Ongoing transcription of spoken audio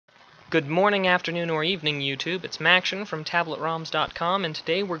Good morning, afternoon, or evening, YouTube. It's Macktion from TabletRoms.com, and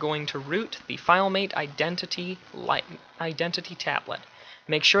today we're going to root the Filemate Identity tablet.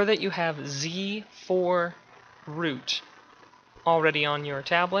 Make sure that you have Z4 root already on your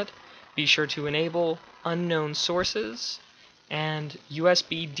tablet. Be sure to enable unknown sources and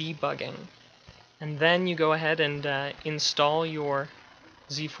USB debugging. And then you go ahead and install your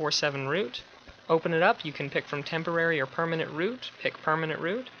Z47 root. Open it up. You can pick from temporary or permanent root. Pick permanent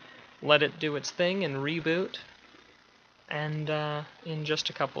root. Let it do its thing and reboot, and in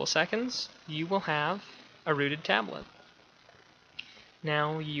just a couple of seconds you will have a rooted tablet.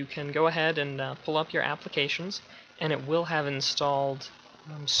 Now you can go ahead and pull up your applications, and it will have installed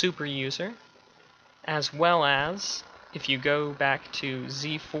Super User, as well as if you go back to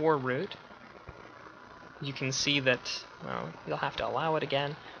Z4 root, you can see that, well, you'll have to allow it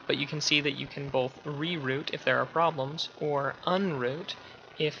again, but you can see that you can both reroot if there are problems or unroot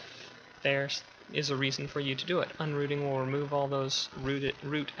if there is a reason for you to do it. Unrooting will remove all those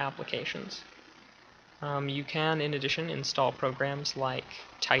root applications. You can, in addition, install programs like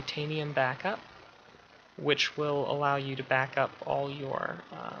Titanium Backup, which will allow you to back up all your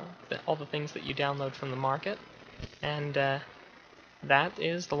all the things that you download from the market. And that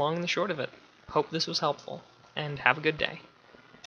is the long and the short of it. Hope this was helpful, and have a good day.